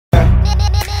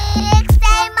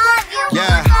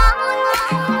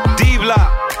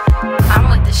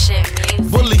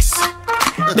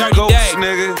Dirtte Dave,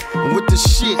 nigga, with the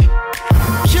shit.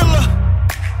 Killer.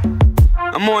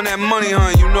 I'm on that money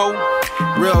hunt, you know.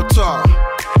 Real talk.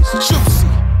 It's juicy.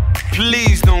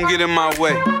 Please don't get in my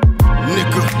way,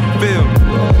 nigga. Feel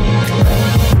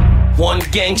One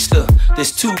gangster,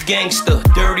 there's two gangster.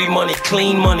 Dirty money,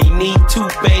 clean money, need two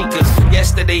bankers.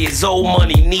 Yesterday is old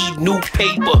money, need new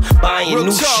paper. Buying Real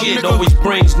new talk, shit nigga. always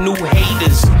brings new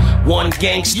haters. One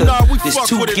gangster, You know how we there's fuck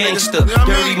two with it, gangster. nigga. You know what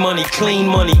I Dirty mean? money, clean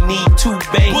money, need two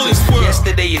bankers. Bullets world.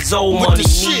 Yesterday is old With money, the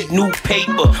need shit. new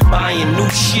paper. Buying new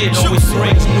shit always Juicy.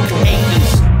 brings new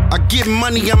haters. I get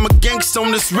money, I'm a gangsta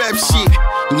on this rap shit.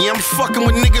 Yeah, I'm fucking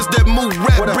with niggas that move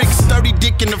rap bricks. 30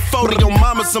 dick in the 40 on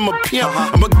mamas, I'm a pimp.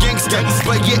 I'm a gangsta,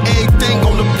 but yeah, everything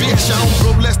on the bitch. I don't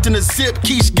blow less than a zip,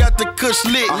 Keise got the kush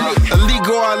lit.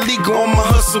 Illegal, illegal on my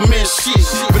hustle, man, shit.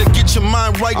 Better get your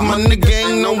mind right, my nigga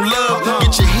ain't no love.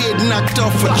 Get your head knocked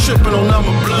off for tripping on our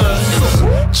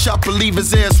blood. Chopper leave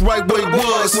his ass right where he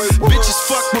was. Bitches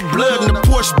fuck with blood and the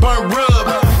Porsche burn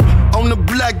rub. On the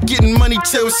block, getting money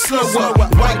till it's slow up.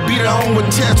 White beater on with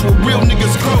tats where real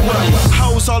niggas grow up.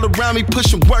 Hoes all around me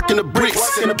pushing work in the bricks.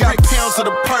 Got pounds of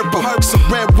the purple, some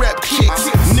red rap kicks.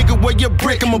 Nigga, where your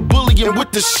brick? I'm a bullying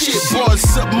with the shit.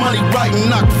 Boys up money right and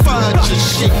knock fire your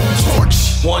shit. Torch.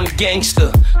 One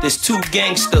gangster, there's two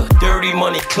gangster. Dirty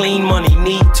money, clean money,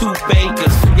 need two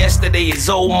bankers. Yesterday is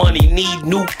old money, need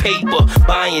new paper.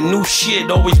 Buying new shit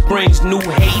always brings new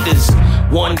haters.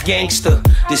 One gangster,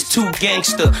 there's two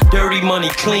gangster. Dirty money,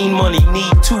 clean money,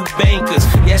 need two bankers.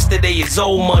 Yesterday is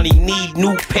old money, need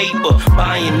new paper.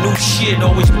 Buying new shit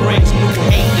always brings new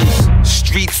haters.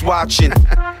 Streets watching,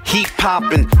 heat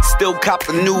popping, still cop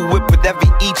a new whip with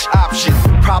each option.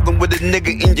 Problem with a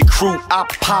nigga in your crew, I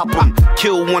pop him.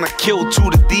 Kill one, I kill two,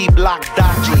 the D-block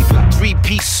doctrine.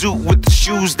 Three-piece suit with the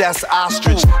shoes, that's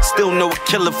ostrich. Still know a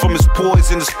killer from his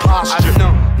poise and his posture.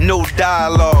 No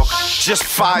dialogue, just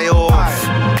fire off.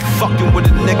 Fucking with a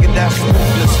nigga that's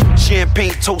ruthless.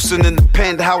 Champagne toasting in the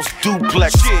penthouse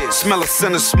duplex. Smell a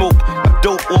scent of smoke, a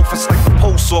dope office like the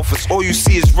post office. All you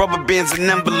see is rubber bands and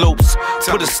envelopes.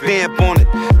 Put a stamp on it.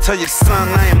 Tell your son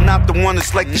I am not the one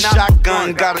that's like the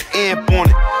shotgun, got an amp on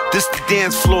it. This the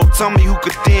dance floor, tell me who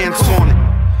could dance on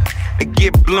it. It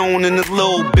get blown in the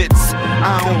little bits.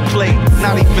 I don't play,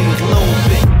 not even a little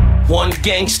bit. One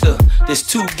gangster, there's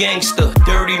two gangster.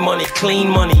 Dirty money, clean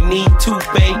money, need two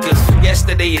bankers.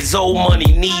 Yesterday is old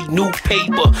money, need new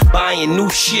paper. Buying new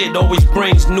shit always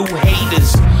brings new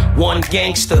haters. One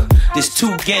gangster, there's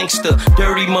two gangster.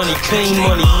 Dirty money, clean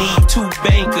money, need two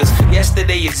bankers.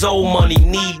 Yesterday is old money,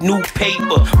 need new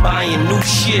paper. Buying new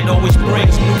shit always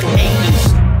brings new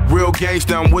haters. Real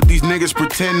gangsta, I'm what these niggas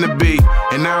pretend to be.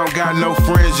 And I don't got no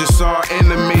friends, just all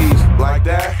enemies. Like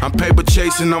that? I'm paper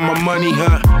chasing on my money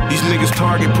hunt. These niggas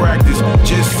target practice,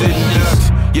 just sitting ducks.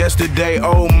 Yesterday,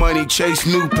 old money, chase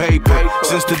new paper.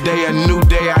 Since today, a new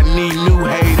day, I need new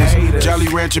haters. Jolly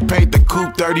Rancher paint the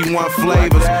coupe, 31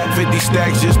 flavors. 50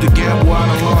 stacks just to gamble out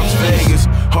of Las Vegas.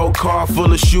 Whole car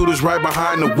full of shooters right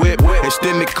behind the whip.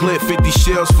 Extended clip, 50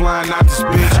 shells flying out this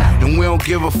bitch. And we don't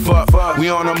give a fuck, we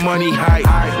on a money hike.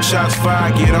 Shots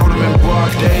fired, get on them in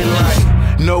broad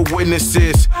daylight. No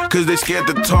witnesses, cause they scared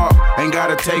to talk. Ain't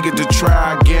gotta take it to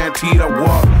try, guaranteed I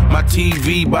walk. My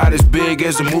TV about as big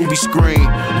as a movie screen.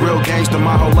 Real gangster,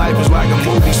 my whole life is like a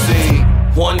movie scene.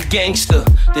 One gangster,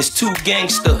 there's two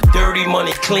gangster. Dirty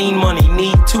money, clean money,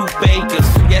 need two bankers.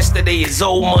 Yesterday is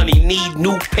old money, need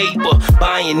new paper.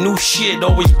 Buying new shit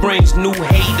always brings new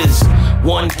haters.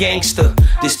 One gangster,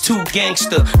 there's two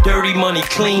gangster. Dirty money,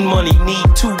 clean money,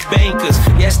 need two bankers.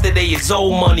 Yesterday is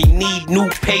old money, need new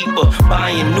paper.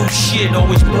 Buying new shit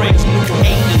always brings new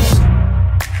haters.